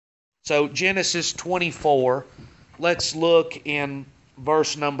So Genesis 24, let's look in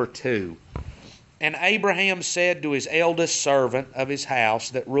verse number 2. And Abraham said to his eldest servant of his house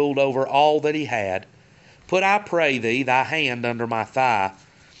that ruled over all that he had, Put, I pray thee, thy hand under my thigh,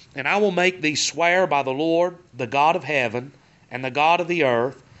 and I will make thee swear by the Lord, the God of heaven, and the God of the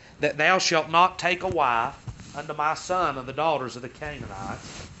earth, that thou shalt not take a wife unto my son of the daughters of the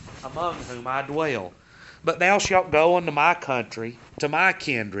Canaanites, among whom I dwell. But thou shalt go unto my country, to my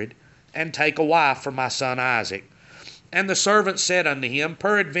kindred, and take a wife for my son Isaac. And the servant said unto him,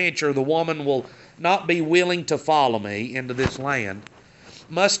 Peradventure the woman will not be willing to follow me into this land.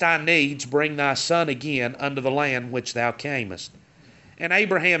 Must I needs bring thy son again unto the land which thou camest? And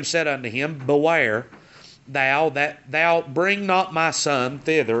Abraham said unto him, Beware thou that thou bring not my son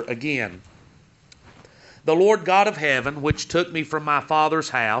thither again. The Lord God of heaven, which took me from my father's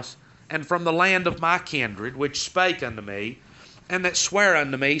house, and from the land of my kindred, which spake unto me, and that sware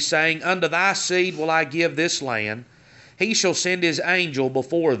unto me, saying, Unto thy seed will I give this land, he shall send his angel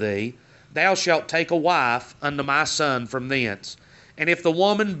before thee, thou shalt take a wife unto my son from thence. And if the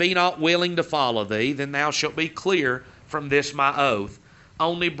woman be not willing to follow thee, then thou shalt be clear from this my oath.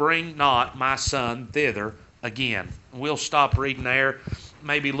 Only bring not my son thither again. We'll stop reading there,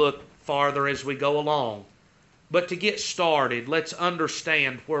 maybe look farther as we go along. But to get started, let's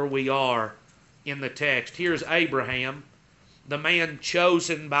understand where we are in the text. Here's Abraham, the man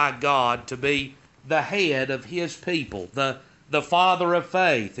chosen by God to be the head of his people, the father of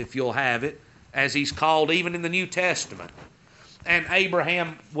faith, if you'll have it, as he's called even in the New Testament. And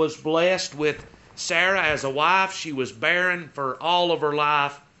Abraham was blessed with Sarah as a wife. She was barren for all of her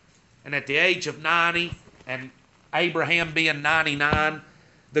life. And at the age of 90, and Abraham being 99,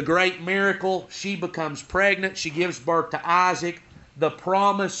 the great miracle, she becomes pregnant. She gives birth to Isaac, the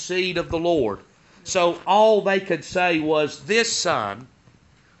promised seed of the Lord. So all they could say was, this son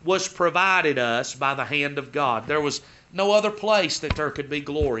was provided us by the hand of God. There was no other place that there could be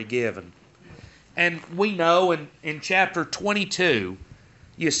glory given. And we know in chapter 22,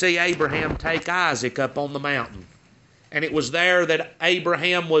 you see Abraham take Isaac up on the mountain. And it was there that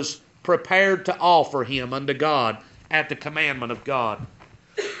Abraham was prepared to offer him unto God at the commandment of God.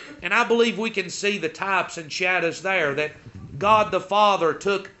 And I believe we can see the types and shadows there that God the Father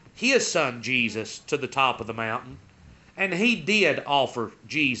took his son Jesus to the top of the mountain. And he did offer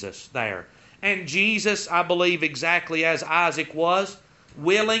Jesus there. And Jesus, I believe exactly as Isaac was,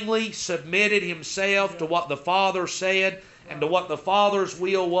 willingly submitted himself to what the Father said and to what the Father's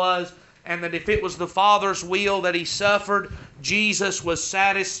will was, and that if it was the Father's will that he suffered, Jesus was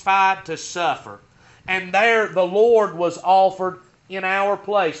satisfied to suffer. And there the Lord was offered in our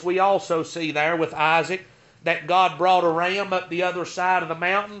place. We also see there with Isaac that God brought a ram up the other side of the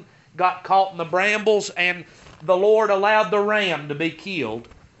mountain, got caught in the brambles, and the Lord allowed the ram to be killed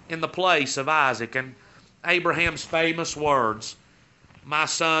in the place of Isaac. And Abraham's famous words, My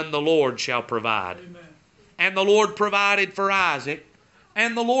son, the Lord shall provide. Amen. And the Lord provided for Isaac,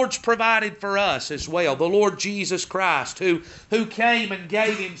 and the Lord's provided for us as well. The Lord Jesus Christ, who came and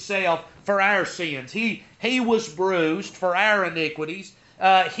gave himself for our sins. He was bruised for our iniquities.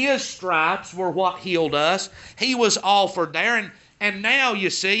 His stripes were what healed us. He was offered there. And now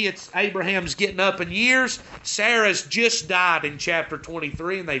you see, it's Abraham's getting up in years. Sarah's just died in chapter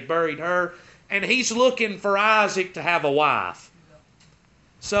 23, and they buried her. And he's looking for Isaac to have a wife.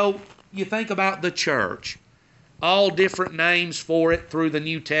 So you think about the church. All different names for it through the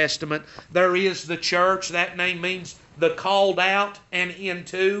New Testament. There is the church. That name means the called out and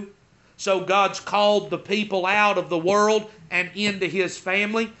into. So God's called the people out of the world and into His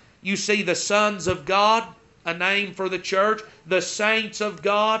family. You see the sons of God, a name for the church. The saints of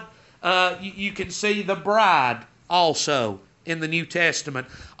God. You can see the bride also in the New Testament.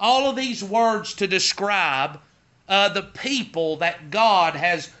 All of these words to describe the people that God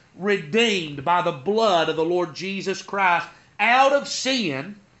has redeemed by the blood of the Lord Jesus Christ out of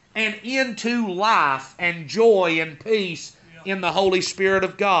sin and into life and joy and peace in the Holy Spirit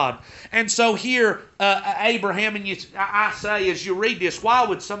of God. And so here, Abraham, and I say as you read this, why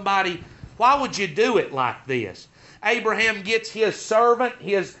would you do it like this? Abraham gets his servant,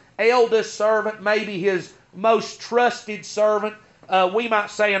 his eldest servant, maybe his most trusted servant. We might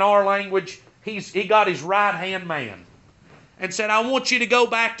say in our language, he got his right-hand man. And said, I want you to go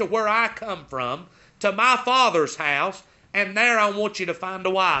back to where I come from, to my father's house, and there I want you to find a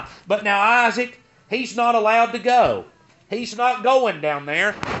wife. But now Isaac, he's not allowed to go. He's not going down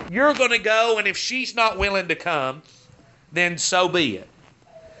there. You're going to go, and if she's not willing to come, then so be it.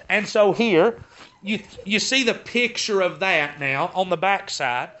 And so here, you see the picture of that now on the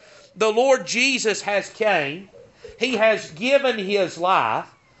backside. The Lord Jesus has came. He has given His life.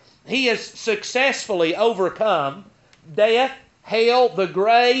 He has successfully overcome death, hell, the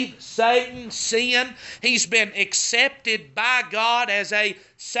grave, Satan, sin. He's been accepted by God as a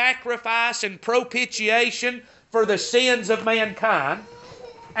sacrifice and propitiation for the sins of mankind.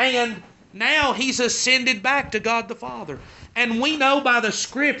 And now He's ascended back to God the Father. And we know by the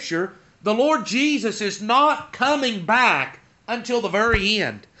Scripture, the Lord Jesus is not coming back until the very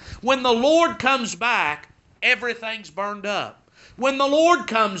end. When the Lord comes back, everything's burned up. When the Lord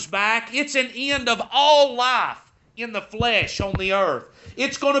comes back, it's an end of all life in the flesh on the earth.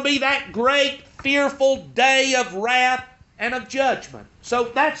 It's going to be that great, fearful day of wrath and of judgment.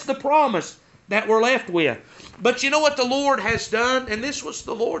 So that's the promise that we're left with. But you know what the Lord has done? And this was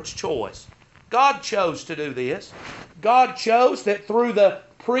the Lord's choice. God chose to do this. God chose that through the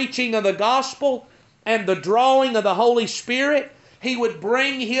preaching of the gospel and the drawing of the Holy Spirit, He would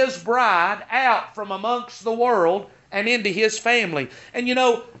bring His bride out from amongst the world and into His family. And you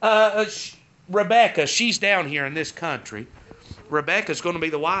know, Rebecca, she's down here in this country. Rebecca's going to be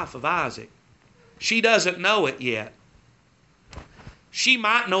the wife of Isaac. She doesn't know it yet. She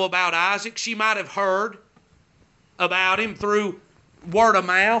might know about Isaac. She might have heard about him through word of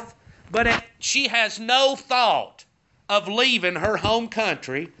mouth. But she has no thought of leaving her home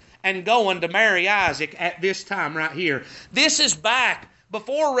country and going to marry Isaac at this time right here. This is back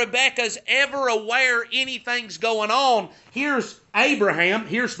before Rebecca's ever aware anything's going on. Here's Abraham,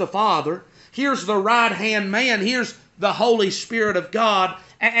 here's the father, here's the right-hand man, here's the Holy Spirit of God,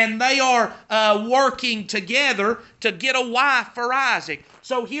 and they are working together to get a wife for Isaac.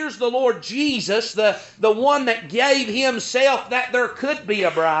 So here's the Lord Jesus, the one that gave Himself that there could be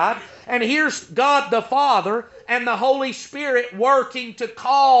a bride, and here's God the Father and the Holy Spirit working to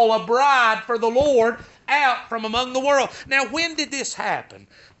call a bride for the Lord out from among the world. Now, when did this happen?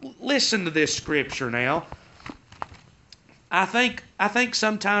 Listen to this scripture now. I think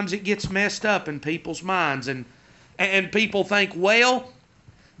sometimes it gets messed up in people's minds, and people think, well,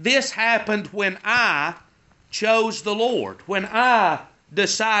 this happened when I chose the Lord, when I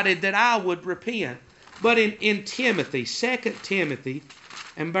decided that I would repent. But in Timothy, 2 Timothy,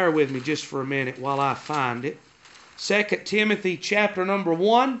 and bear with me just for a minute while I find it. 2 Timothy chapter number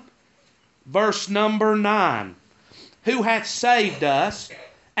 1, verse number 9. Who hath saved us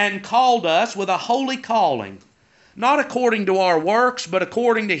and called us with a holy calling, not according to our works, but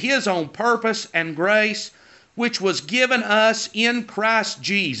according to His own purpose and grace, which was given us in Christ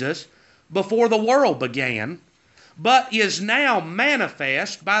Jesus before the world began, but is now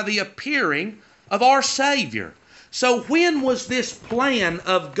manifest by the appearing of our Savior. So when was this plan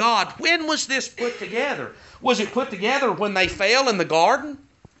of God, when was this put together? Was it put together when they fell in the garden?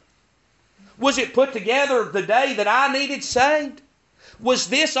 Was it put together the day that I needed saved? Was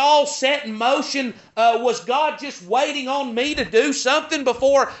this all set in motion? Was God just waiting on me to do something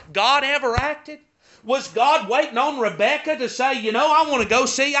before God ever acted? Was God waiting on Rebecca to say, you know, I want to go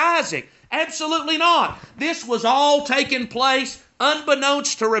see Isaac? Absolutely not. This was all taking place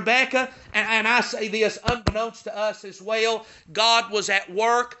unbeknownst to Rebecca, and I say this, unbeknownst to us as well. God was at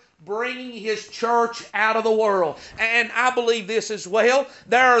work bringing His church out of the world. And I believe this as well.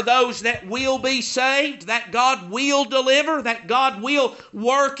 There are those that will be saved, that God will deliver, that God will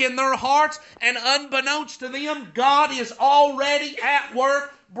work in their hearts, and unbeknownst to them, God is already at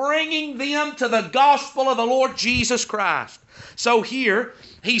work bringing them to the gospel of the Lord Jesus Christ. So here,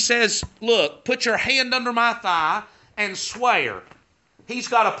 He says, look, put your hand under my thigh and swear. He's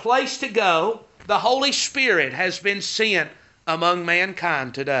got a place to go. The Holy Spirit has been sent among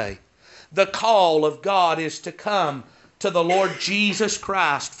mankind today. The call of God is to come to the Lord Jesus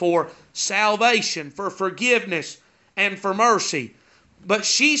Christ for salvation, for forgiveness, and for mercy. But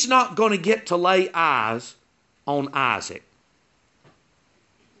she's not going to get to lay eyes on Isaac.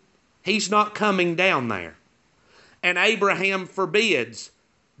 He's not coming down there. And Abraham forbids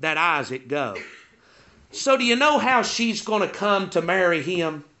that Isaac go. So do you know how she's going to come to marry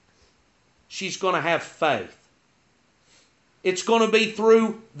him? She's going to have faith. It's going to be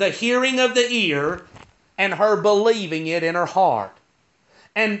through the hearing of the ear and her believing it in her heart.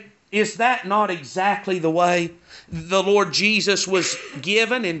 And is that not exactly the way the Lord Jesus was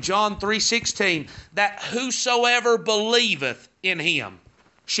given in John 3:16? That whosoever believeth in Him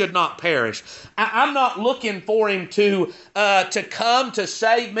should not perish. I'm not looking for Him to come to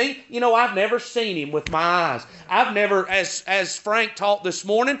save me. You know, I've never seen Him with my eyes. I've never, as Frank taught this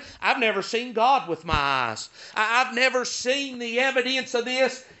morning, I've never seen God with my eyes. I've never seen the evidence of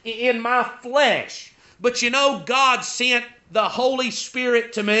this in my flesh. But you know, God sent the Holy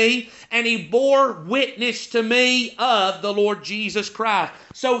Spirit to me, and He bore witness to me of the Lord Jesus Christ.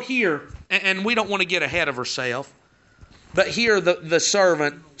 So here, and we don't want to get ahead of ourselves, But here the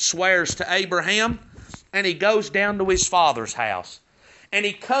servant swears to Abraham, and he goes down to his father's house. And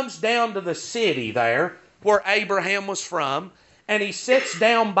he comes down to the city there where Abraham was from, and he sits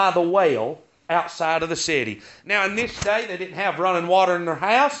down by the well outside of the city. Now, in this day, they didn't have running water in their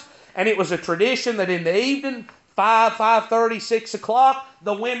house, and it was a tradition that in the evening, 5:30, 6 o'clock,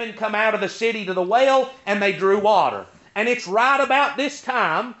 the women come out of the city to the well, and they drew water. And it's right about this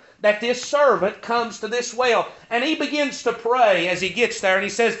time that this servant comes to this well, and he begins to pray as he gets there, and he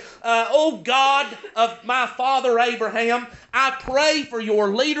says, "Oh God of my father Abraham, I pray for your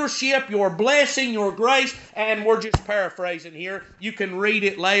leadership, your blessing, your grace," and we're just paraphrasing here. You can read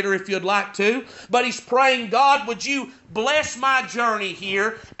it later if you'd like to, but he's praying, "God, would you bless my journey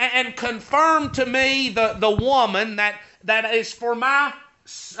here and confirm to me the woman that is for my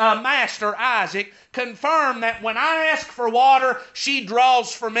master Isaac. Confirm that when I ask for water, she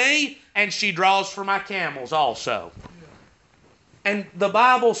draws for me, and she draws for my camels also." And the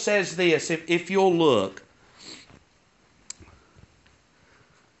Bible says this, if you'll look,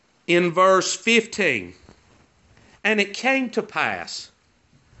 in verse 15, "And it came to pass,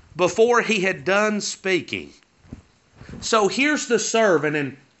 before he had done speaking." So here's the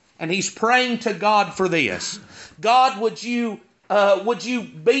servant, and he's praying to God for this. "God, would you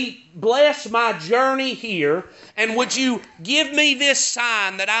bless my journey here, and would you give me this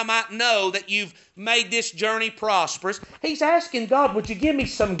sign that I might know that you've made this journey prosperous?" He's asking God, would you give me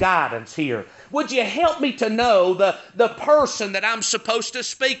some guidance here? Would you help me to know the person that I'm supposed to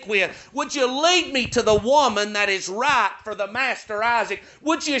speak with? Would you lead me to the woman that is right for the master Isaac?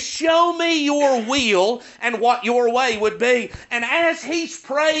 Would you show me your will and what your way would be? And as he's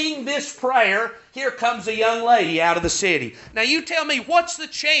praying this prayer, here comes a young lady out of the city. Now you tell me, what's the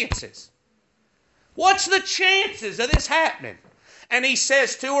chances? What's the chances of this happening? And he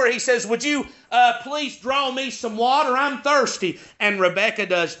says to her, he says, "Would you please draw me some water? I'm thirsty." And Rebekah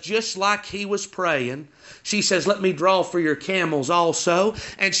does just like he was praying. She says, "Let me draw for your camels also."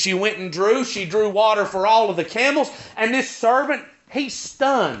 And she went and she drew water for all of the camels. And this servant, he's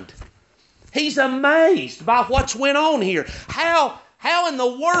stunned. He's amazed by what's went on here. How in the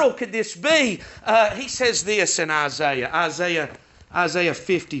world could this be? He says this in Isaiah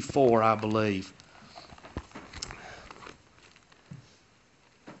 54, I believe.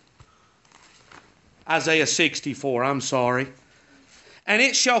 Isaiah 64, I'm sorry. "And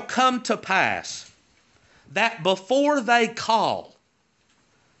it shall come to pass that before they call,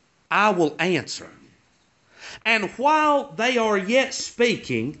 I will answer. And while they are yet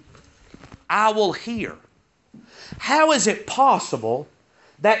speaking, I will hear." How is it possible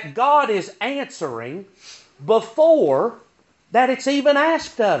that God is answering before that it's even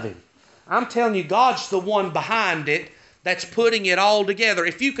asked of him? I'm telling you, God's the one behind it that's putting it all together.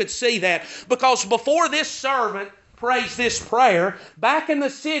 If you could see that. Because before this servant prays this prayer, back in the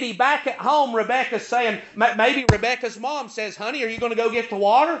city, back at home, Rebekah's saying, maybe Rebekah's mom says, "Honey, are you going to go get the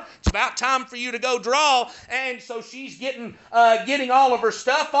water? It's about time for you to go draw." And so she's getting all of her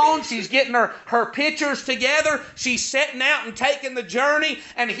stuff on. She's getting her pictures together. She's setting out and taking the journey.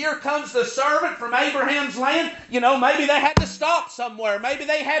 And here comes the servant from Abraham's land. You know, maybe they had to stop somewhere. Maybe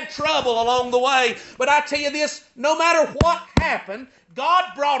they had trouble along the way. But I tell you this, no matter what happened, God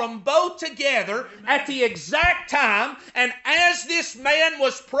brought them both together at the exact time, and as this man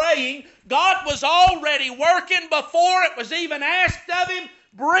was praying, God was already working before it was even asked of him,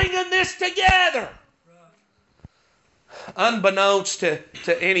 bringing this together. Unbeknownst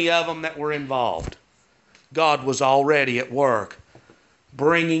to any of them that were involved, God was already at work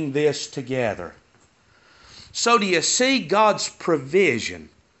bringing this together. So do you see God's provision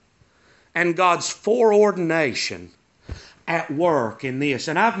and God's foreordination at work in this?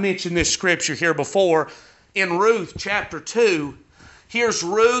 And I've mentioned this scripture here before in Ruth chapter 2. Here's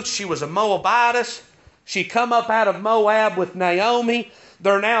Ruth. She was a Moabitess. She come up out of Moab with Naomi.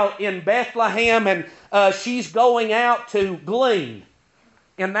 They're now in Bethlehem, and she's going out to glean.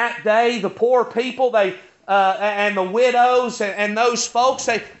 In that day, the poor people, and the widows and those folks,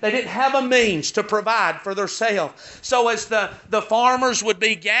 they didn't have a means to provide for themselves. So as the farmers would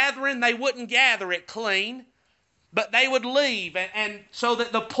be gathering, they wouldn't gather it clean, but they would leave, and so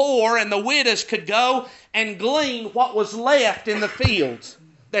that the poor and the widows could go and glean what was left in the fields,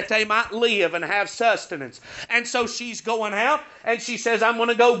 that they might live and have sustenance. And so she's going out, and she says, "I'm going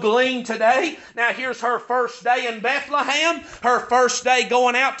to go glean today." Now here's her first day in Bethlehem, her first day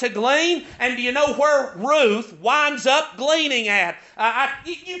going out to glean. And do you know where Ruth winds up gleaning at?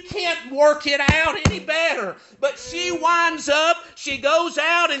 You can't work it out any better. But she winds up, she goes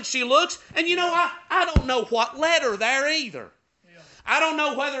out and she looks, and you know, I don't know what led her there either. I don't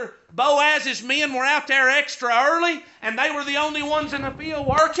know whether Boaz's men were out there extra early and they were the only ones in the field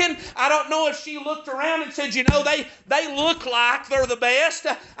working. I don't know if she looked around and said, they look like they're the best.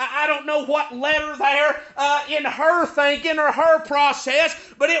 I don't know what led her there in her thinking or her process,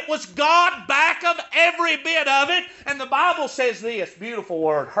 but it was God back of every bit of it. And the Bible says this, beautiful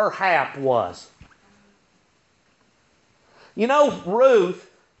word, her hap was.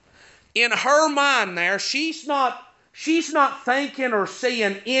 Ruth, in her mind there, she's not thinking or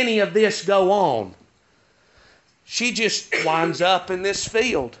seeing any of this go on. She just winds up in this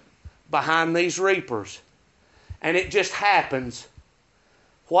field behind these reapers. And it just happens.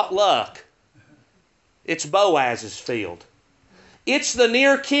 What luck. It's Boaz's field. It's the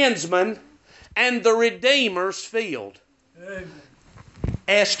near kinsman and the Redeemer's field. Amen.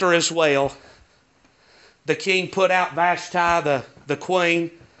 Esther as well. The king put out Vashti, the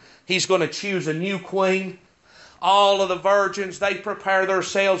queen. He's going to choose a new queen. All of the virgins, they prepare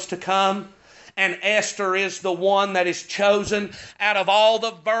themselves to come. And Esther is the one that is chosen out of all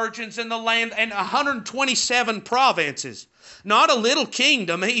the virgins in the land and 127 provinces. Not a little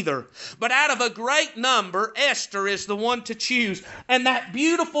kingdom either. But out of a great number, Esther is the one to choose. And that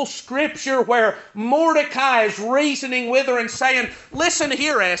beautiful scripture where Mordecai is reasoning with her and saying, listen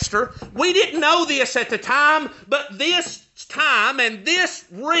here, Esther, we didn't know this at the time, but this time and this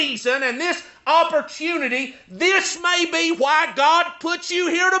reason and this opportunity, this may be why God put you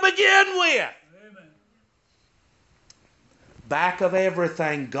here to begin with. Amen. Back of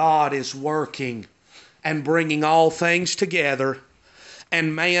everything, God is working and bringing all things together,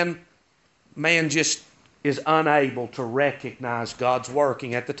 and man just is unable to recognize God's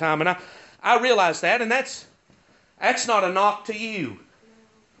working at the time. And I realize that, and that's not a knock to you.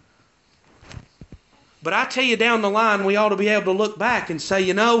 But I tell you, down the line, we ought to be able to look back and say,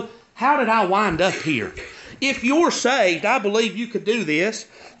 how did I wind up here? If you're saved, I believe you could do this.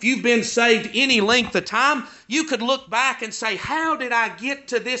 If you've been saved any length of time, you could look back and say, how did I get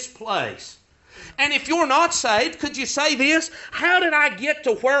to this place? And if you're not saved, could you say this? How did I get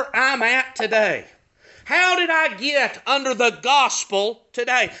to where I'm at today? How did I get under the gospel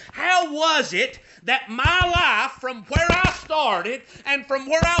today? How was it that my life from where I started and from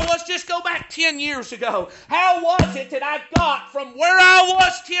where I was, just go back 10 years ago, how was it that I got from where I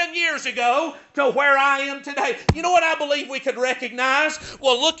was 10 years ago to where I am today? You know what I believe we could recognize?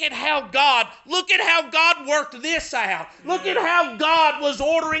 Well, look at how God worked this out. Look at how God was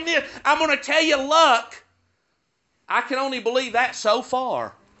ordering this. I'm going to tell you, luck, I can only believe that so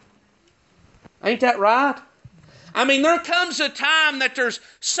far. Ain't that right? I mean, there comes a time that there's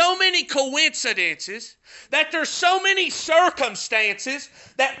so many coincidences, that there's so many circumstances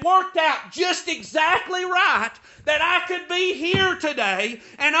that worked out just exactly right that I could be here today,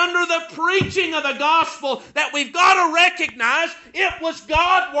 and under the preaching of the gospel that we've got to recognize it was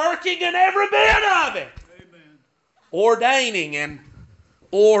God working in every bit of it. Amen. Ordaining and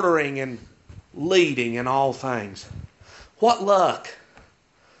ordering and leading in all things. What luck.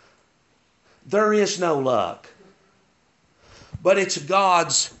 There is no luck. But it's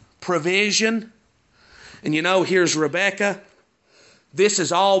God's provision. And here's Rebecca. This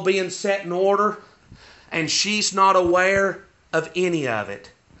is all being set in order. And she's not aware of any of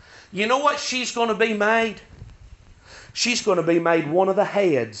it. You know what she's going to be made? She's going to be made one of the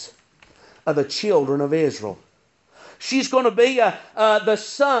heads of the children of Israel. She's going to be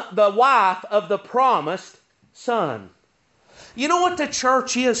the wife of the promised son. You know what the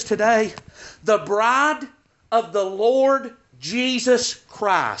church is today? The bride of the Lord Jesus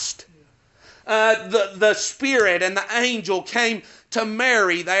Christ. The Spirit and the angel came to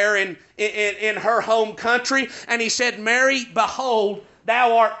Mary there in her home country, and he said, Mary, behold,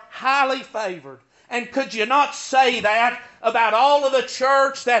 thou art highly favored. And could you not say that about all of the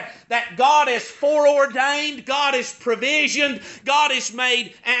church, that God has foreordained, God has provisioned, God has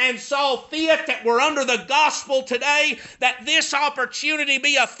made and saw fit that we're under the gospel today, that this opportunity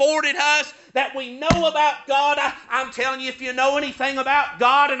be afforded us, that we know about God. I'm telling you, if you know anything about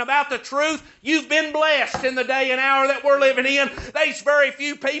God and about the truth, you've been blessed in the day and hour that we're living in. There's very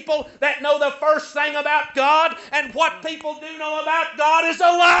few people that know the first thing about God, and what people do know about God is a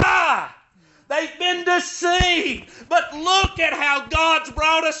lie. They've been deceived. But look at how God's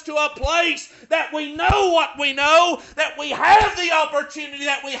brought us to a place that we know what we know, that we have the opportunity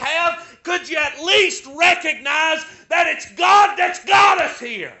that we have. Could you at least recognize that it's God that's got us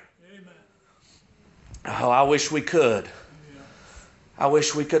here? Amen. Oh, I wish we could. Yeah. I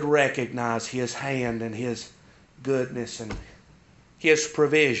wish we could recognize His hand and His goodness and His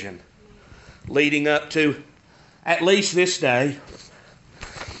provision leading up to at least this day.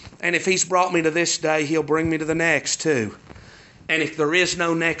 And if He's brought me to this day, He'll bring me to the next too. And if there is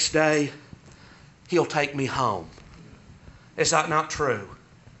no next day, He'll take me home. Is that not true?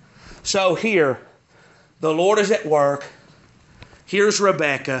 So here, the Lord is at work. Here's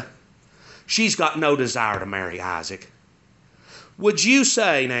Rebekah. She's got no desire to marry Isaac. Would you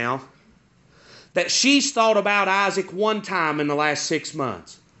say now that she's thought about Isaac one time in the last 6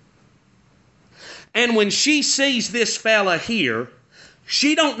 months? And when she sees this fella here,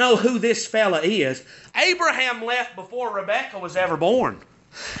 she don't know who this fella is. Abraham left before Rebekah was ever born.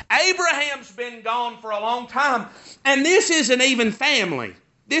 Abraham's been gone for a long time. And this isn't even family.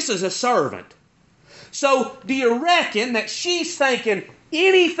 This is a servant. So do you reckon that she's thinking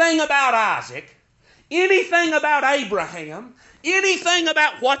anything about Isaac, anything about Abraham, anything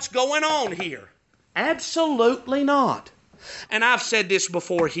about what's going on here? Absolutely not. And I've said this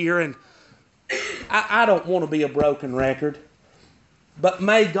before here, and I don't want to be a broken record, but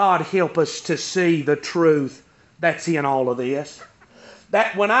may God help us to see the truth that's in all of this.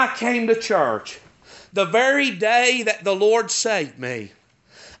 That when I came to church, the very day that the Lord saved me,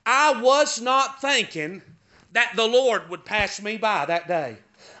 I was not thinking that the Lord would pass me by that day.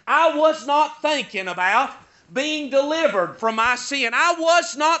 I was not thinking about being delivered from my sin. I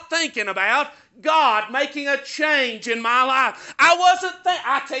was not thinking about God making a change in my life. I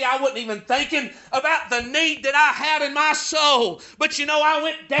wasn't even thinking about the need that I had in my soul. But you know, I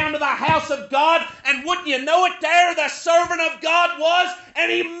went down to the house of God, and wouldn't you know it, there the servant of God was,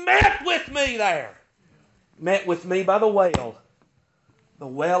 and he met with me there. Met with me by the well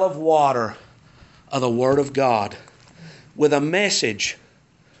of water of the Word of God, with a message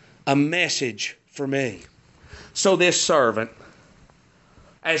for me. So this servant,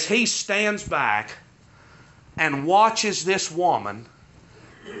 as he stands back and watches this woman,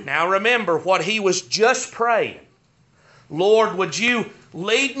 now remember what he was just praying. Lord, would you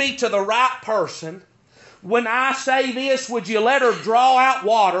lead me to the right person? When I say this, would you let her draw out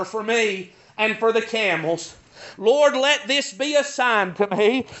water for me and for the camels? Lord, let this be a sign to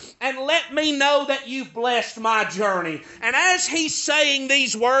me, and let me know that you've blessed my journey. And as he's saying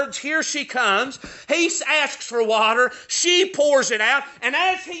these words, here she comes. He asks for water. She pours it out. And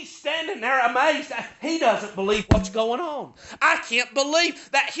as he's standing there amazed, he doesn't believe what's going on. I can't believe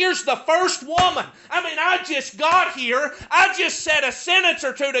that here's the first woman. I just got here. I just said a sentence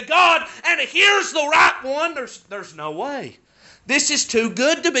or two to God, and here's the right one. There's no way. This is too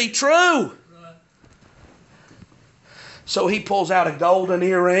good to be true. So he pulls out a golden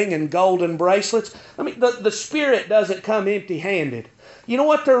earring and golden bracelets. The Spirit doesn't come empty-handed. You know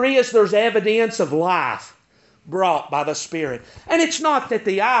what there is? There's evidence of life brought by the Spirit. And it's not that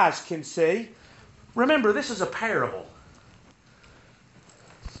the eyes can see. Remember, this is a parable.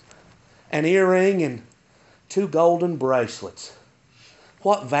 An earring and 2 golden bracelets.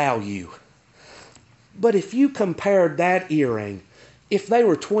 What value? But if you compared that earring, if they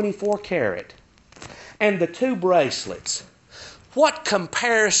were 24 karat, and the 2 bracelets, what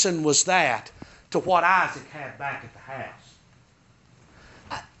comparison was that to what Isaac had back at the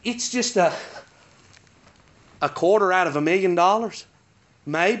house? It's just a quarter out of $1 million,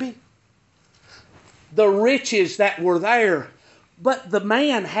 maybe. The riches that were there, but the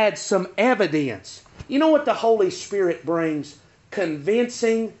man had some evidence. You know what the Holy Spirit brings?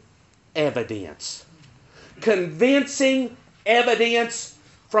 Convincing evidence. Convincing evidence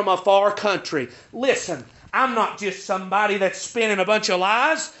from a far country. Listen, I'm not just somebody that's spinning a bunch of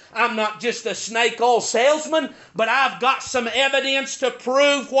lies. I'm not just a snake oil salesman, but I've got some evidence to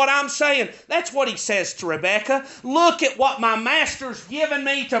prove what I'm saying. That's what he says to Rebekah. Look at what my master's given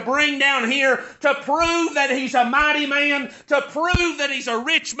me to bring down here to prove that he's a mighty man, to prove that he's a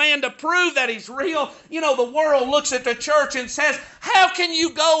rich man, to prove that he's real. You know, the world looks at the church and says, how can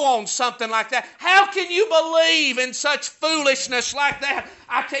you go on something like that? How can you believe in such foolishness like that?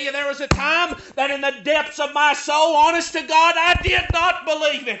 I tell you, there was a time that in the depths of my soul, honest to God, I did not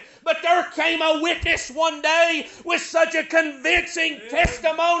believe it. But there came a witness one day with such a convincing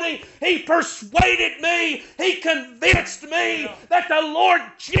testimony. He persuaded me, he convinced me that the Lord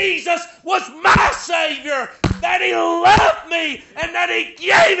Jesus was my Savior, that He loved me, and that He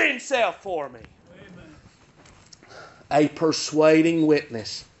gave Himself for me. Amen. A persuading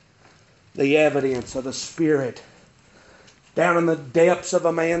witness, the evidence of the Spirit down in the depths of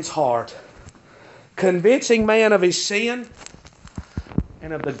a man's heart, convincing man of his sin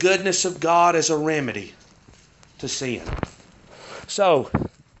and of the goodness of God as a remedy to sin. So,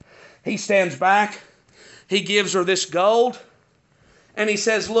 he stands back, he gives her this gold, and he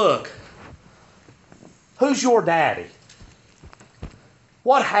says, look, who's your daddy?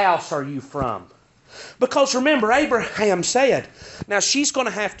 What house are you from? Because remember, Abraham said, now she's going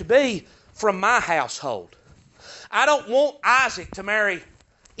to have to be from my household. I don't want Isaac to marry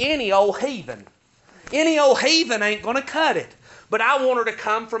any old heathen. Any old heathen ain't going to cut it. But I want her to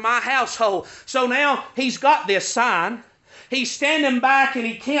come from my household. So now he's got this sign. He's standing back and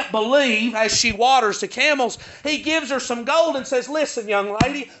he can't believe as she waters the camels. He gives her some gold and says, listen, young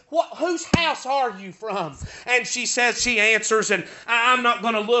lady, whose house are you from? And she answers, and I'm not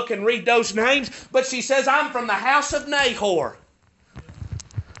going to look and read those names, but she says, I'm from the house of Nahor.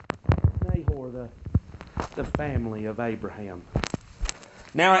 Nahor, the family of Abraham.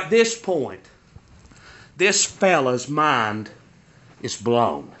 Now at this point, this fella's mind is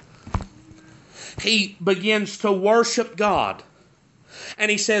blown. He begins to worship God. And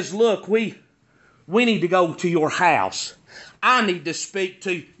he says, look, we need to go to your house. I need to speak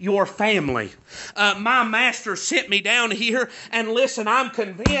to your family. My master sent me down here, and listen, I'm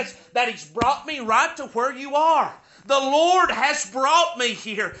convinced that he's brought me right to where you are. The Lord has brought me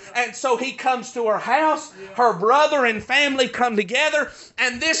here. And so he comes to her house. Her brother and family come together,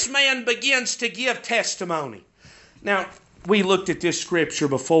 and this man begins to give testimony. Now, we looked at this scripture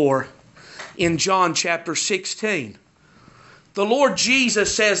before in John chapter 16. The Lord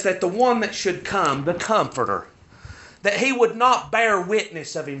Jesus says that the one that should come, the Comforter, that he would not bear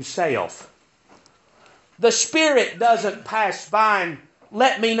witness of himself. The Spirit doesn't pass by and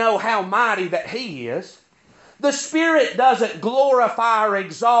let me know how mighty that he is. The Spirit doesn't glorify or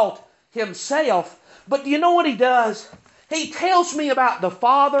exalt himself. But do you know what he does? He tells me about the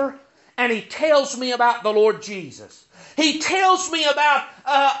Father, and he tells me about the Lord Jesus. He tells me about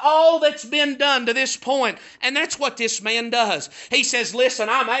all that's been done to this point. And that's what this man does. He says, listen,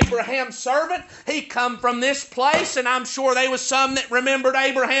 I'm Abraham's servant. He come from this place, and I'm sure there was some that remembered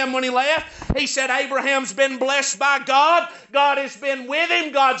Abraham when he left. He said, Abraham's been blessed by God. God has been with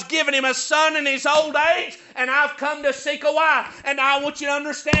him. God's given him a son in his old age, and I've come to seek a wife. And I want you to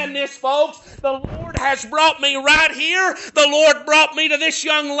understand this, folks. The Lord has brought me right here. The Lord brought me to this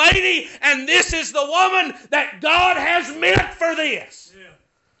young lady, and this is the woman that God has meant for this.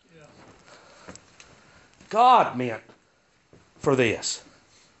 God meant for this.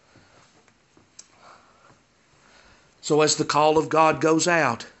 So as the call of God goes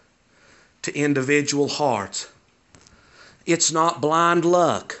out to individual hearts, it's not blind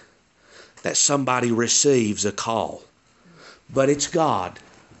luck that somebody receives a call, but it's God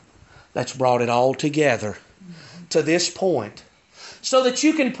that's brought it all together to this point so that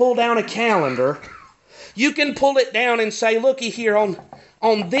you can pull down a calendar. You can pull it down and say, looky here,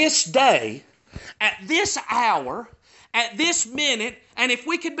 on this day, at this hour, at this minute, and if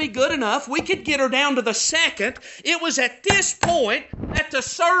we could be good enough, we could get her down to the second. It was at this point that the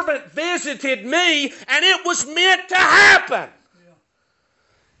servant visited me, and it was meant to happen. Yeah.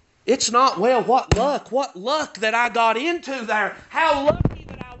 It's not, well, what luck that I got into there. How lucky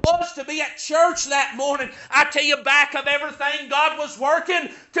that I was to be at church that morning. I tell you, back of everything, God was working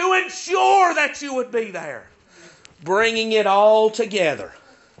to ensure that you would be there. Bringing it all together.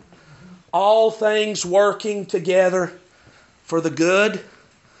 All things working together for the good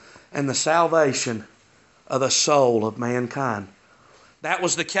and the salvation of the soul of mankind. That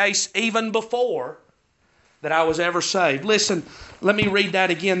was the case even before that I was ever saved. Listen, let me read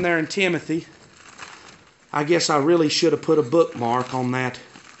that again there in Timothy. I guess I really should have put a bookmark on that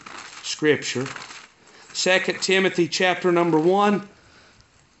scripture. 2 Timothy chapter number 1.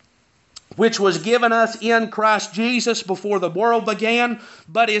 Which was given us in Christ Jesus before the world began,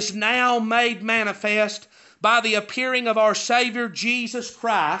 but is now made manifest by the appearing of our Savior Jesus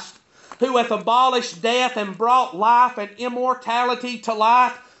Christ, who hath abolished death and brought life and immortality to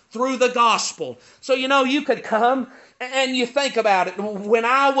life through the gospel. So you could come and you think about it. When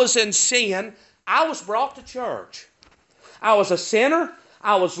I was in sin, I was brought to church. I was a sinner.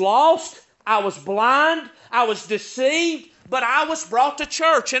 I was lost. I was blind. I was deceived. But I was brought to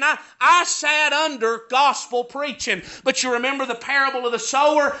church, and I sat under gospel preaching. But you remember the parable of the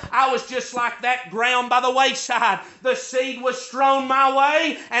sower? I was just like that ground by the wayside. The seed was strewn my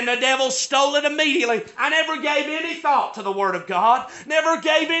way, and the devil stole it immediately. I never gave any thought to the Word of God, never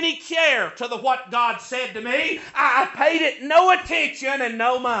gave any care to what God said to me. I paid it no attention and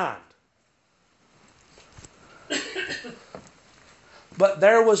no mind. But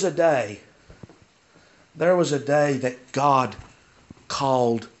there was a day that God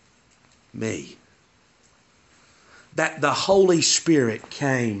called me. That the Holy Spirit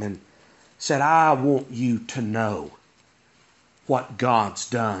came and said, I want you to know what God's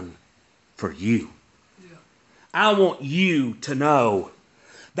done for you. Yeah. I want you to know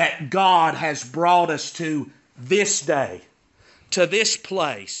that God has brought us to this day, to this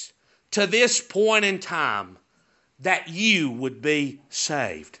place, to this point in time, that you would be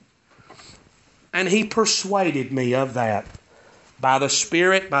saved. And He persuaded me of that. By the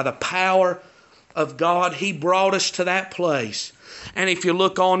Spirit, by the power of God, He brought us to that place. And if you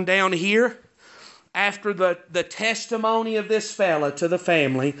look on down here, after the testimony of this fella to the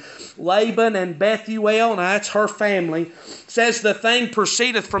family, Laban and Bethuel, now that's her family, says the thing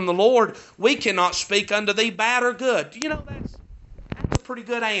proceedeth from the Lord. We cannot speak unto thee bad or good. You know, that's a pretty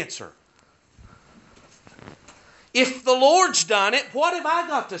good answer. If the Lord's done it, what have I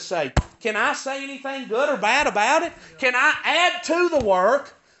got to say? Can I say anything good or bad about it? Can I add to the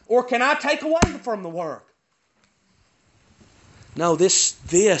work, or can I take away from the work? No, this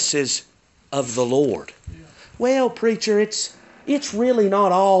is of the Lord. Yeah. Well, preacher, it's really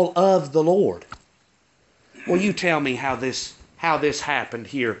not all of the Lord. Well, you tell me how this happened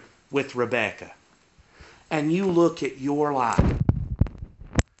here with Rebekah. And you look at your life.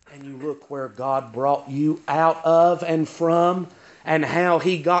 And you look where God brought you out of and from, and how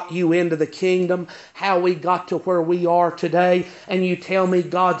He got you into the kingdom, how we got to where we are today, and you tell me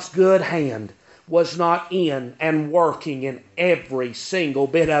God's good hand was not in and working in every single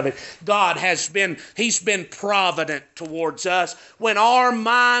bit of it. God He's been provident towards us when our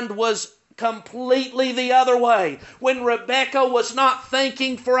mind was completely the other way. When Rebekah was not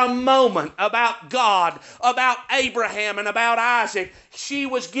thinking for a moment about God, about Abraham, and about Isaac, she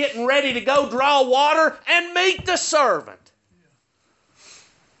was getting ready to go draw water and meet the servant.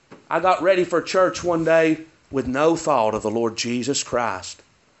 I got ready for church one day with no thought of the Lord Jesus Christ.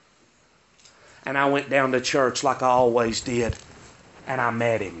 And I went down to church like I always did, and I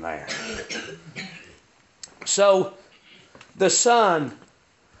met Him there. So, the son,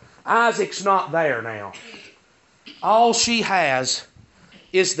 Isaac's not there now. All she has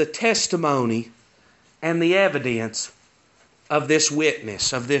is the testimony and the evidence of this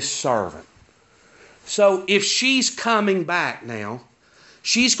witness, of this servant. So, if she's coming back now,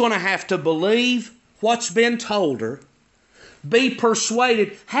 she's going to have to believe what's been told her, be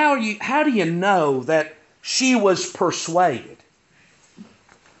persuaded. How do you know that she was persuaded?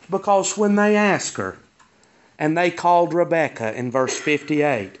 Because when they asked her, and they called Rebekah in verse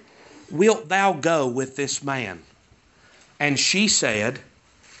 58, wilt thou go with this man? And she said,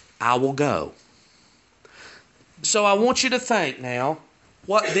 I will go. So I want you to think now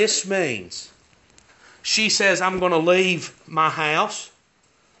what this means. She says, I'm going to leave my house.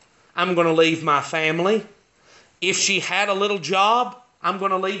 I'm going to leave my family. If she had a little job, I'm going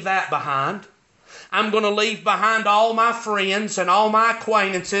to leave that behind. I'm going to leave behind all my friends and all my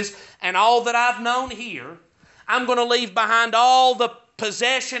acquaintances and all that I've known here. I'm going to leave behind all the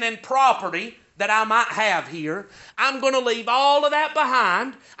possession and property that I might have here. I'm going to leave all of that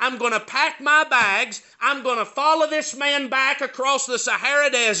behind. I'm going to pack my bags. I'm going to follow this man back across the Sahara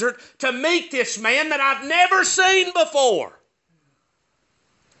Desert to meet this man that I've never seen before.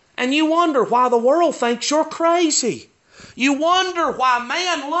 And you wonder why the world thinks you're crazy. You wonder why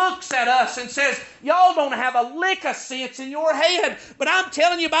man looks at us and says, y'all don't have a lick of sense in your head. But I'm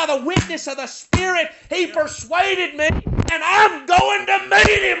telling you, by the witness of the Spirit, He persuaded me, and I'm going to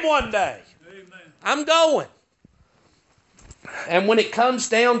meet Him one day. Amen. I'm going. And when it comes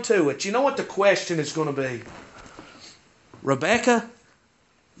down to it, you know what the question is going to be? Rebekah,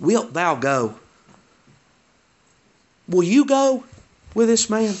 wilt thou go? Will you go with this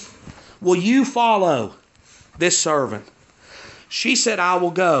man? Will you follow this servant? She said, I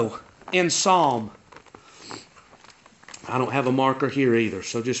will go. In Psalm, I don't have a marker here either,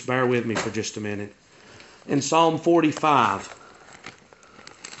 so just bear with me for just a minute. In Psalm 45,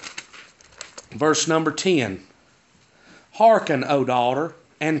 verse number 10, hearken, O daughter,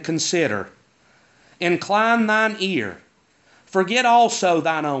 and consider. Incline thine ear. Forget also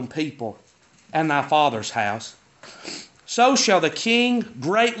thine own people and thy father's house. So shall the king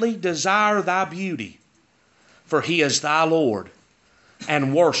greatly desire thy beauty, for he is thy Lord,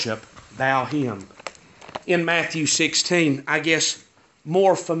 and worship thou him. In Matthew 16, I guess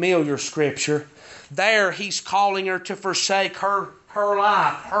more familiar scripture, there he's calling her to forsake her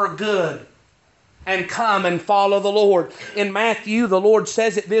life, her good, and come and follow the Lord. In Matthew, the Lord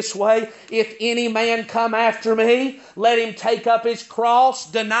says it this way, if any man come after me, let him take up his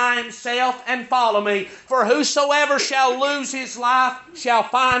cross, deny himself, and follow me. For whosoever shall lose his life shall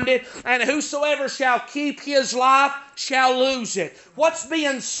find it, and whosoever shall keep his life shall lose it. What's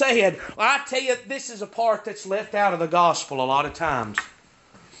being said? Well, I tell you, this is a part that's left out of the gospel a lot of times.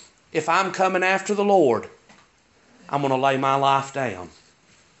 If I'm coming after the Lord, I'm going to lay my life down.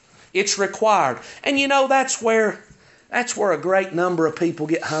 It's required. And you know, that's where a great number of people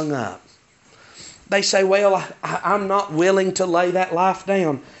get hung up. They say, well, I'm not willing to lay that life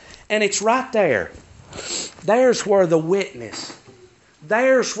down. And it's right there. There's where the witness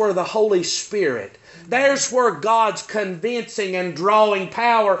there's where the Holy Spirit, there's where God's convincing and drawing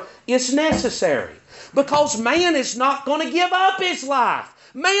power is necessary. Because man is not going to give up his life.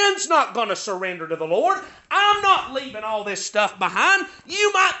 Man's not going to surrender to the Lord. I'm not leaving all this stuff behind.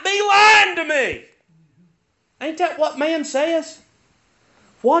 You might be lying to me. Ain't that what man says?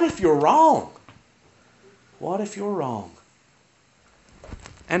 What if you're wrong? What if you're wrong?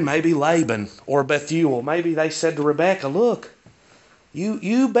 And maybe Laban or Bethuel, maybe they said to Rebekah, look,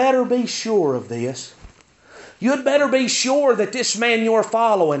 you better be sure of this. You'd better be sure that this man you're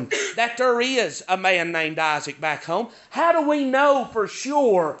following, that there is a man named Isaac back home. How do we know for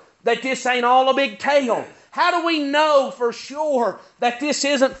sure that this ain't all a big tale? How do we know for sure that this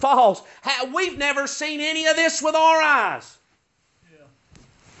isn't false? We've never seen any of this with our eyes. Yeah.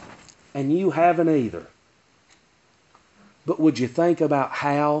 And you haven't either. But would you think about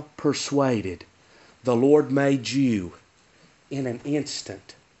how persuaded the Lord made you in an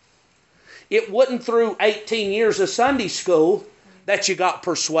instant? It wasn't through 18 years of Sunday school that you got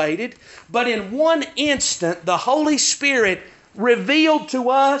persuaded, but in one instant, the Holy Spirit revealed to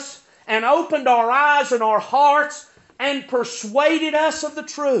us and opened our eyes and our hearts and persuaded us of the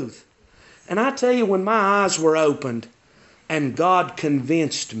truth. And I tell you, when my eyes were opened and God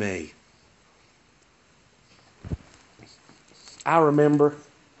convinced me, I remember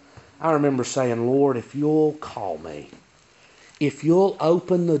saying, Lord, if you'll call me, if you'll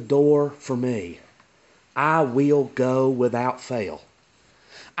open the door for me, I will go without fail.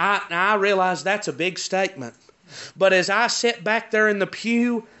 I realize that's a big statement. But as I sat back there in the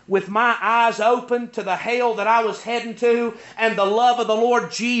pew with my eyes open to the hell that I was heading to and the love of the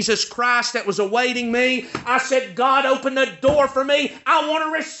Lord Jesus Christ that was awaiting me, I said, God, open the door for me. I want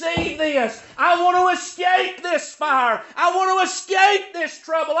to receive this. I want to escape this fire. I want to escape this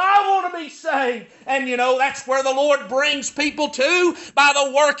trouble. I want to be saved. And you know, that's where the Lord brings people to by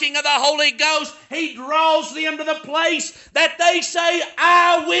the working of the Holy Ghost. He draws them to the place that they say,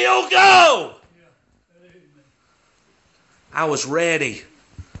 I will go. I was ready.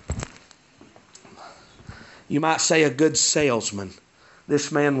 You might say a good salesman.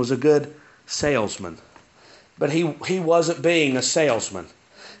 This man was a good salesman. But he wasn't being a salesman.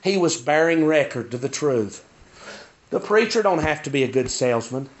 He was bearing record to the truth. The preacher don't have to be a good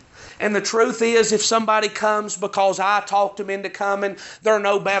salesman. And the truth is, if somebody comes because I talked them into coming, they're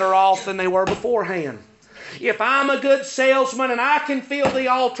no better off than they were beforehand. If I'm a good salesman and I can fill the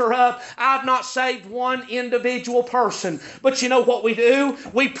altar up, I've not saved one individual person. But you know what we do?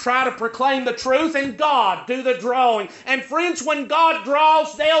 We try to proclaim the truth and God do the drawing. And friends, when God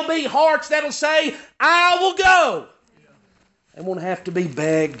draws, there'll be hearts that'll say, I will go. They won't have to be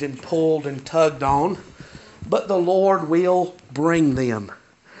begged and pulled and tugged on, but the Lord will bring them.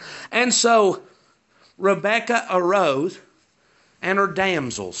 And so Rebekah arose and her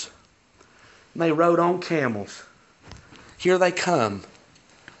damsels. And they rode on camels. Here they come.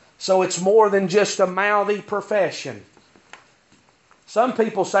 So it's more than just a mouthy profession. Some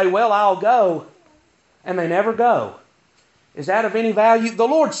people say, well, I'll go, and they never go. Is that of any value? The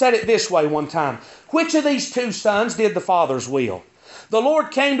Lord said it this way one time. Which of these two sons did the father's will? The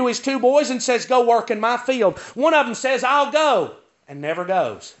Lord came to his two boys and says, go work in my field. One of them says, I'll go, and never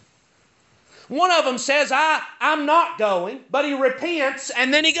goes. One of them says, I'm not going, but he repents,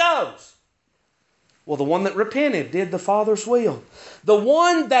 and then he goes. Well, the one that repented did the Father's will. The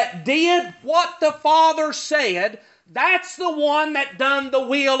one that did what the Father said, that's the one that done the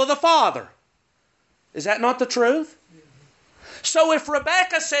will of the Father. Is that not the truth? So if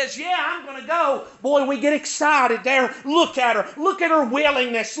Rebekah says, yeah, I'm going to go, boy, we get excited there. Look at her. Look at her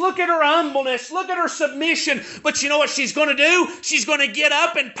willingness. Look at her humbleness. Look at her submission. But you know what she's going to do? She's going to get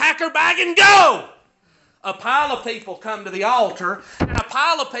up and pack her bag and go. A pile of people come to the altar, and a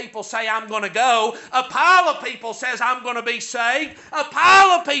pile of people say, I'm going to go. A pile of people says, I'm going to be saved. A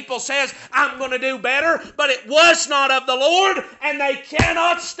pile of people says, I'm going to do better, but it was not of the Lord, and they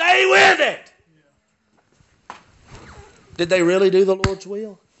cannot stay with it. Did they really do the Lord's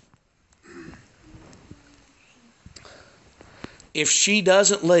will? If she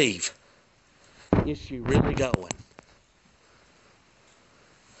doesn't leave, is she really going?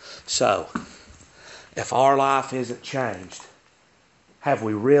 So, if our life isn't changed, have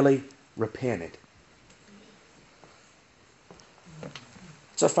we really repented?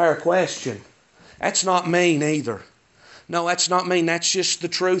 It's a fair question. That's not mean either. No, that's not mean. That's just the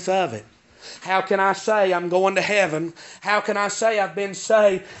truth of it. How can I say I'm going to heaven? How can I say I've been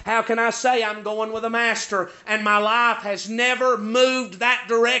saved? How can I say I'm going with a master and my life has never moved that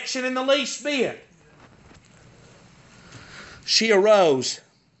direction in the least bit? She arose,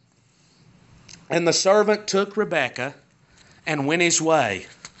 and the servant took Rebekah and went his way.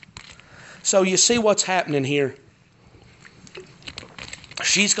 So you see what's happening here.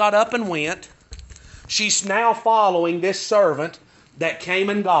 She's got up and went. She's now following this servant that came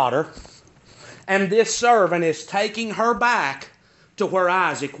and got her. And this servant is taking her back to where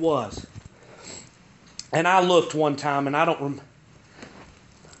Isaac was. And I looked one time, and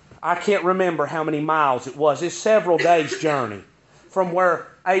I can't remember how many miles it was. It's several days' journey from where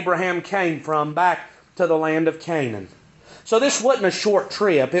Abraham came from back to the land of Canaan. So this wasn't a short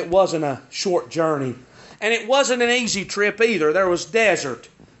trip. It wasn't a short journey. And it wasn't an easy trip either. There was desert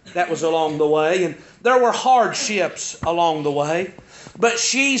that was along the way, and there were hardships along the way. But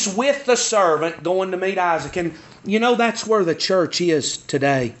she's with the servant going to meet Isaac. And you know, that's where the church is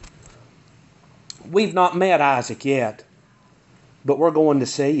today. We've not met Isaac yet, but we're going to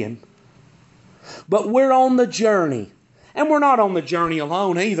see him. But we're on the journey. And we're not on the journey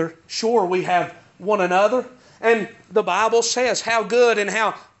alone either. Sure, we have one another. And the Bible says how good and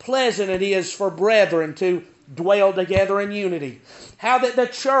how pleasant it is for brethren to dwell together in unity. How that the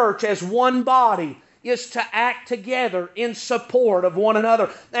church as one body is to act together in support of one another.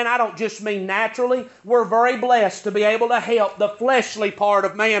 And I don't just mean naturally. We're very blessed to be able to help the fleshly part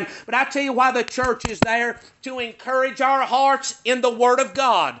of man. But I tell you why the church is there: to encourage our hearts in the Word of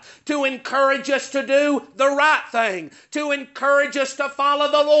God, to encourage us to do the right thing, to encourage us to follow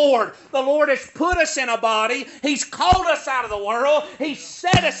the Lord. The Lord has put us in a body. He's called us out of the world. He's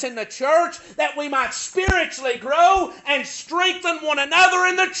set us in the church that we might spiritually grow and strengthen one another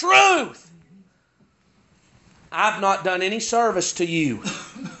in the truth. I've not done any service to you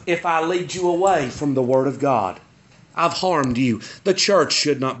if I lead you away from the Word of God. I've harmed you. The church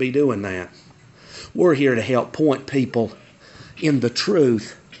should not be doing that. We're here to help point people in the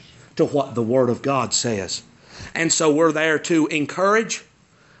truth to what the Word of God says. And so we're there to encourage,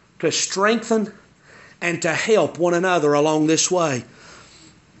 to strengthen, and to help one another along this way.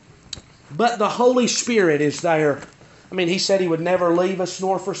 But the Holy Spirit is there. I mean, He said He would never leave us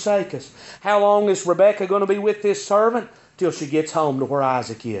nor forsake us. How long is Rebekah going to be with this servant? Till she gets home to where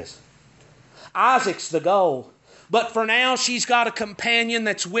Isaac is. Isaac's the goal. But for now, she's got a companion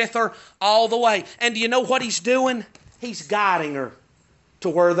that's with her all the way. And do you know what he's doing? He's guiding her to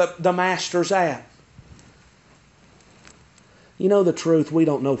where the master's at. You know the truth, we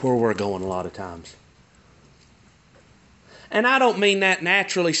don't know where we're going a lot of times. And I don't mean that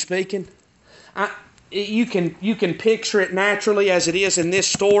naturally speaking. You can picture it naturally as it is in this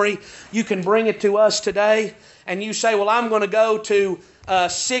story. You can bring it to us today and you say, well, I'm going to go to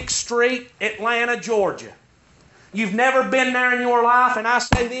 6th Street, Atlanta, Georgia. You've never been there in your life, and I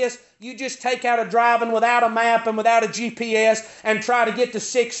say this, you just take out a driving without a map and without a GPS and try to get to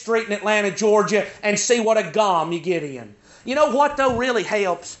 6th Street in Atlanta, Georgia and see what a gom you get in. You know what though really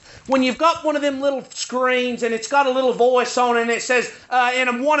helps? When you've got one of them little screens and it's got a little voice on it and it says, in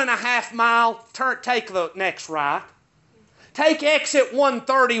a 1.5 mile, take the next right. Take exit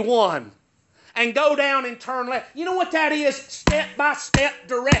 131 and go down and turn left. You know what that is? Step-by-step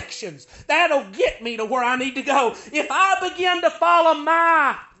directions. That'll get me to where I need to go. If I begin to follow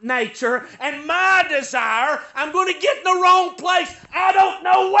my nature and my desire, I'm going to get in the wrong place. I don't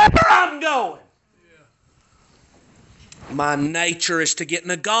know where I'm going. My nature is to get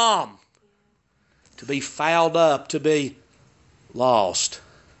in a gom, to be fouled up, to be lost.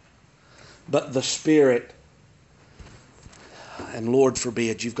 But the Spirit, and Lord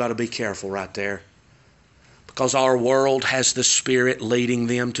forbid, you've got to be careful right there. Because our world has the Spirit leading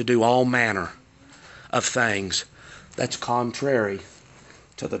them to do all manner of things that's contrary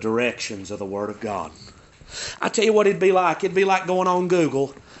to the directions of the Word of God. I tell you what it'd be like. It'd be like going on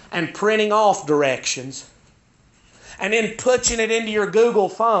Google and printing off directions and then pushing it into your Google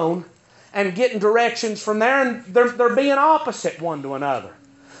phone and getting directions from there, and they're being opposite one to another.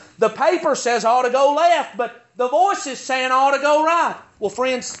 The paper says I ought to go left, but the voice is saying I ought to go right. Well,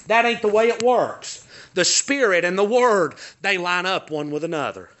 friends, that ain't the way it works. The Spirit and the Word, they line up one with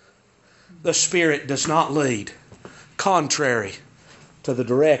another. The Spirit does not lead contrary to the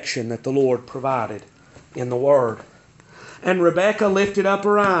direction that the Lord provided in the Word. And Rebekah lifted up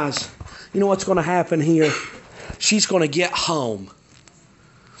her eyes. You know what's going to happen here? She's going to get home.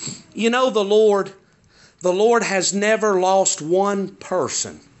 You know the Lord has never lost one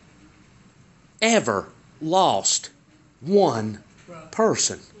person. Ever lost one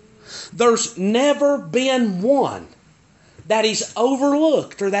person. There's never been one that He's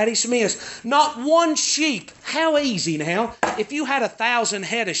overlooked or that He's missed. Not one sheep. How easy now. If you had 1,000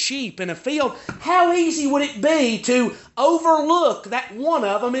 head of sheep in a field, how easy would it be to overlook that one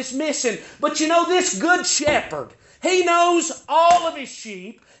of them is missing? But you know, this good shepherd, He knows all of His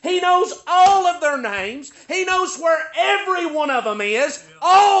sheep. He knows all of their names. He knows where every one of them is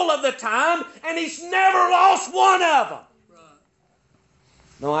all of the time, and He's never lost one of them.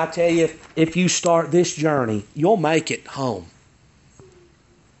 No, I tell you, if you start this journey, you'll make it home.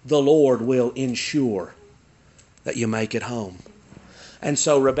 The Lord will ensure that you make it home. And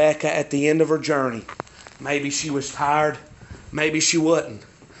so Rebekah, at the end of her journey, maybe she was tired, maybe she wasn't.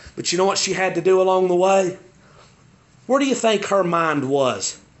 But you know what she had to do along the way? Where do you think her mind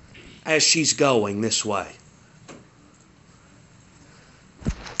was as she's going this way?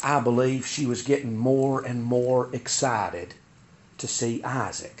 I believe she was getting more and more excited to see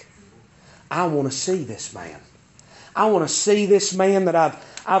Isaac. I want to see this man. I want to see this man that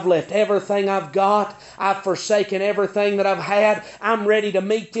I've left everything I've got. I've forsaken everything that I've had. I'm ready to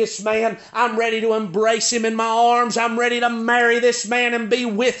meet this man. I'm ready to embrace him in my arms. I'm ready to marry this man and be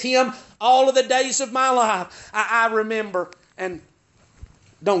with him all of the days of my life. I remember, and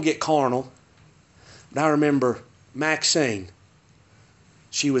don't get carnal, but I remember Maxine.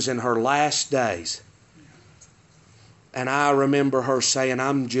 She was in her last days. And I remember her saying,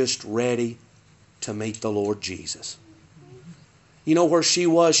 I'm just ready to meet the Lord Jesus. You know where she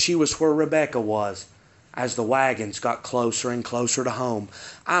was? She was where Rebekah was as the wagons got closer and closer to home.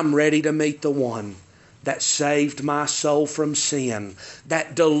 I'm ready to meet the one that saved my soul from sin,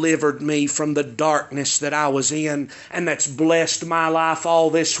 that delivered me from the darkness that I was in, and that's blessed my life all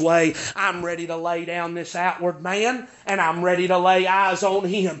this way. I'm ready to lay down this outward man, and I'm ready to lay eyes on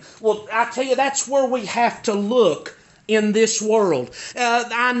him. Well, I tell you, that's where we have to look in this world.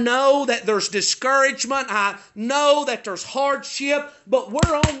 I know that there's discouragement. I know that there's hardship, but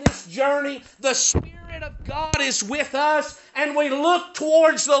we're on this journey. The Spirit of God is with us, and we look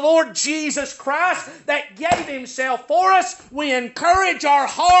towards the Lord Jesus Christ that gave Himself for us. We encourage our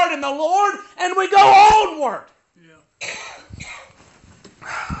heart in the Lord, and we go onward. Yeah.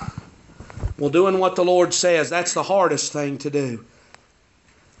 Well, doing what the Lord says, that's the hardest thing to do.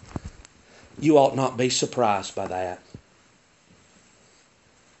 You ought not be surprised by that.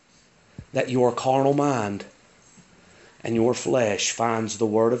 That your carnal mind and your flesh finds the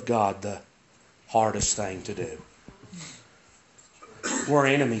Word of God the hardest thing to do. We're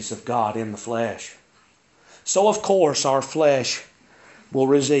enemies of God in the flesh. So of course our flesh will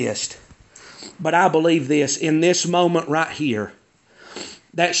resist. But I believe this, in this moment right here,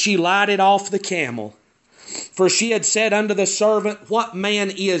 that she lighted off the camel. For she had said unto the servant, what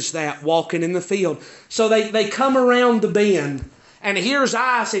man is that walking in the field? So they come around the bend. And here's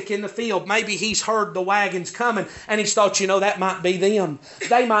Isaac in the field. Maybe he's heard the wagons coming, and he's thought, that might be them.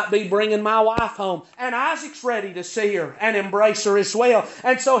 They might be bringing my wife home. And Isaac's ready to see her and embrace her as well.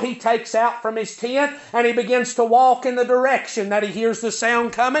 And so he takes out from his tent, and he begins to walk in the direction that he hears the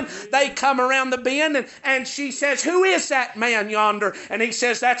sound coming. They come around the bend, and she says, who is that man yonder? And he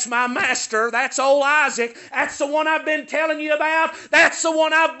says, that's my master. That's old Isaac. That's the one I've been telling you about. That's the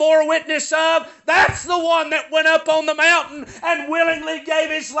one I've bore witness of. That's the one that went up on the mountain and willingly gave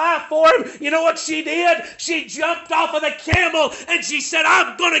his life for him. You know what she did? She jumped off of the camel and she said,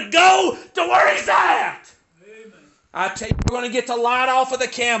 I'm going to go to where he's at. Amen. I tell you, we're going to get to light off of the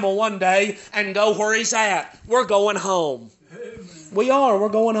camel one day and go where he's at. We're going home. Amen. We are. We're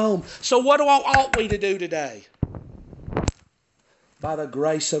going home. So what ought we to do today? By the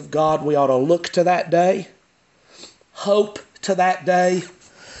grace of God, we ought to look to that day, hope to that day,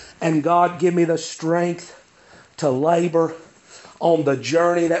 and God give me the strength to labor on the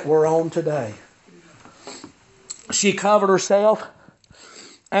journey that we're on today. She covered herself,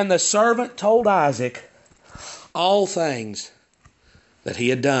 and the servant told Isaac all things that he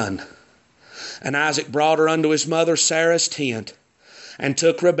had done. And Isaac brought her unto his mother Sarah's tent, and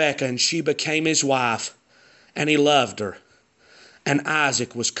took Rebekah, and she became his wife, and he loved her. And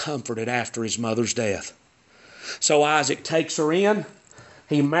Isaac was comforted after his mother's death. So Isaac takes her in,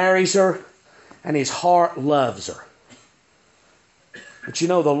 he marries her, and his heart loves her. But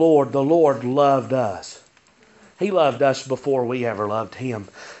the Lord loved us. He loved us before we ever loved Him.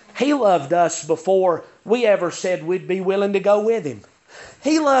 He loved us before we ever said we'd be willing to go with Him.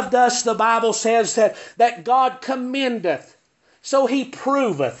 He loved us, the Bible says, that God commendeth, so He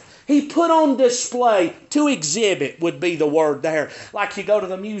proveth. He put on display, to exhibit would be the word there. Like you go to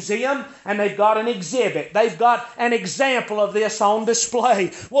the museum and they've got an exhibit. They've got an example of this on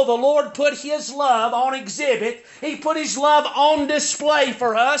display. Well, the Lord put His love on exhibit. He put His love on display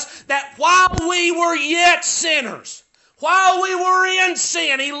for us, that while we were yet sinners, while we were in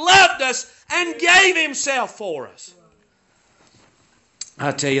sin, He loved us and gave Himself for us.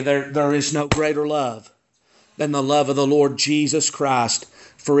 I tell you, there is no greater love than the love of the Lord Jesus Christ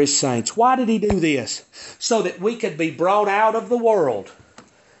for His saints. Why did He do this? So that we could be brought out of the world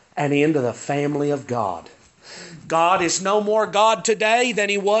and into the family of God. God is no more God today than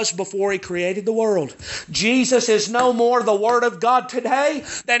He was before He created the world. Jesus is no more the Word of God today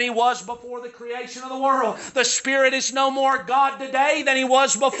than He was before the creation of the world. The Spirit is no more God today than He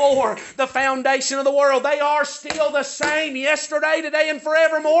was before the foundation of the world. They are still the same yesterday, today, and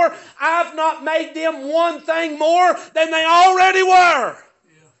forevermore. I've not made them one thing more than they already were.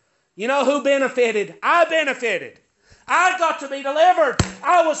 You know who benefited? I benefited. I got to be delivered.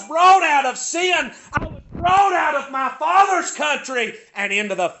 I was brought out of sin. I was brought out of my father's country and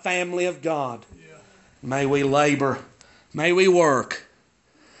into the family of God. Yeah. May we labor, may we work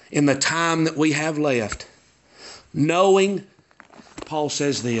in the time that we have left, knowing, Paul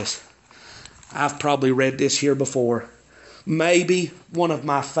says this, I've probably read this here before, maybe one of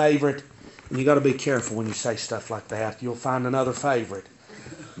my favorite, and you got to be careful when you say stuff like that, you'll find another favorite,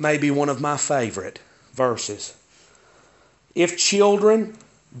 maybe one of my favorite verses. If children,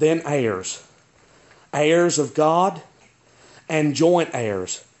 then heirs, heirs of God and joint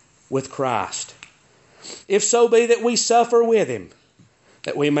heirs with Christ. If so be that we suffer with Him,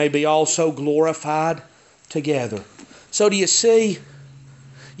 that we may be also glorified together. So do you see?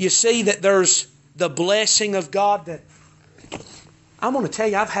 You see that there's the blessing of God that... I'm going to tell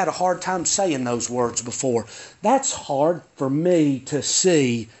you, I've had a hard time saying those words before. That's hard for me to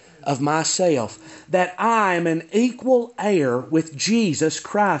see of myself, that I am an equal heir with Jesus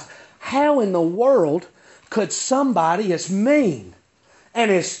Christ. How in the world could somebody as mean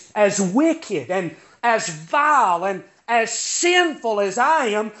and as wicked and as vile and as sinful as I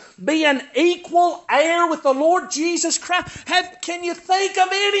am be an equal heir with the Lord Jesus Christ? Can you think of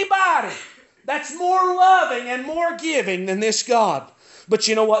anybody that's more loving and more giving than this God? But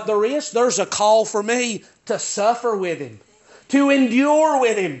you know what there is? There's a call for me to suffer with Him, to endure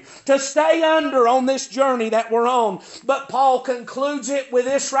with Him, to stay under on this journey that we're on. But Paul concludes it with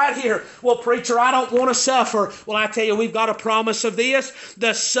this right here. Well, preacher, I don't want to suffer. Well, I tell you, we've got a promise of this.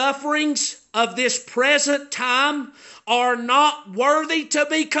 The sufferings of this present time are not worthy to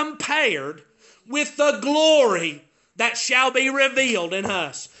be compared with the glory that shall be revealed in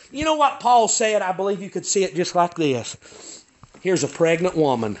us. You know what Paul said? I believe you could see it just like this. Here's a pregnant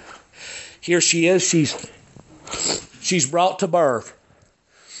woman. Here she is. She's brought to birth.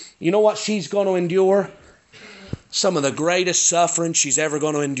 You know what she's going to endure? Some of the greatest suffering she's ever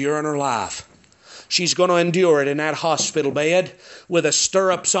going to endure in her life. She's going to endure it in that hospital bed with the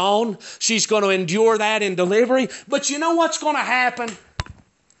stirrups on. She's going to endure that in delivery. But you know what's going to happen?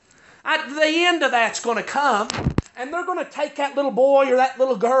 At the end of that's going to come, and they're going to take that little boy or that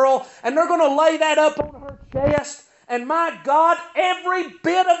little girl, and they're going to lay that up on her chest. And my God, every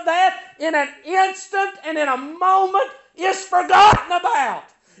bit of that in an instant and in a moment is forgotten about.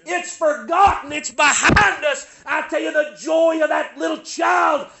 It's forgotten. It's behind us. I tell you, the joy of that little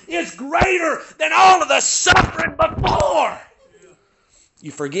child is greater than all of the suffering before.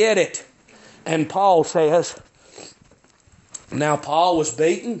 You forget it. And Paul says, now Paul was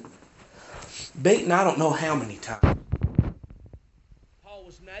beaten I don't know how many times. Paul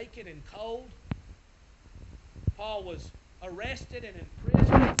was naked and cold. Paul was arrested and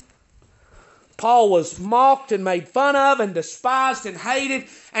imprisoned. Paul was mocked and made fun of and despised and hated.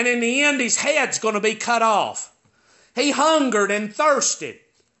 And in the end, his head's going to be cut off. He hungered and thirsted.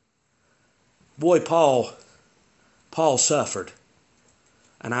 Boy, Paul suffered.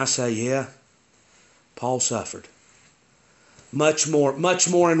 And I say, yeah, Paul suffered. Much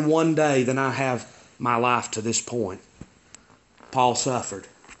more in one day than I have my life to this point. Paul suffered.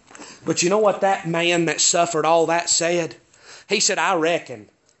 But you know what that man that suffered all that said? He said, I reckon,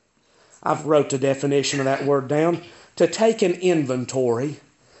 I've wrote the definition of that word down, to take an inventory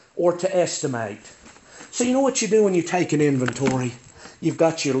or to estimate. So you know what you do when you take an inventory? You've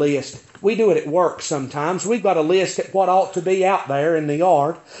got your list. We do it at work sometimes. We've got a list at what ought to be out there in the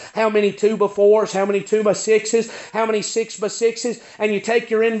yard. How many 2x4s, how many 2x6s, how many 6x6s, and you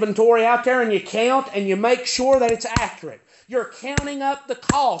take your inventory out there and you count and you make sure that it's accurate. You're counting up the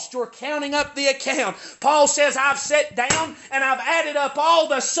cost. You're counting up the account. Paul says, I've sat down and I've added up all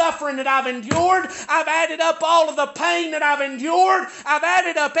the suffering that I've endured. I've added up all of the pain that I've endured. I've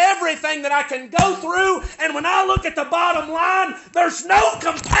added up everything that I can go through. And when I look at the bottom line, there's no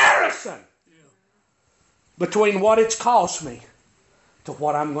comparison between what it's cost me to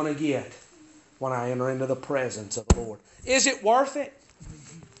what I'm going to get when I enter into the presence of the Lord. Is it worth it?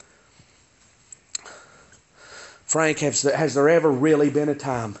 Frank, has there ever really been a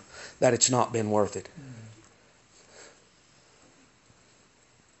time that it's not been worth it?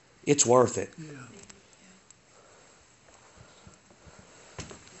 It's worth it.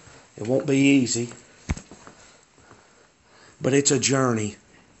 It won't be easy, but it's a journey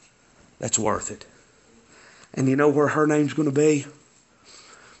that's worth it. And you know where her name's going to be?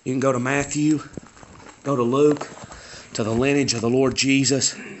 You can go to Matthew, go to Luke, to the lineage of the Lord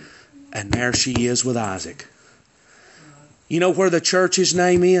Jesus, and there she is with Isaac. You know where the church's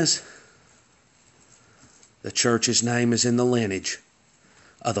name is? The church's name is in the lineage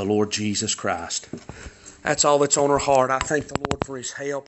of the Lord Jesus Christ. That's all that's on her heart. I thank the Lord for His help.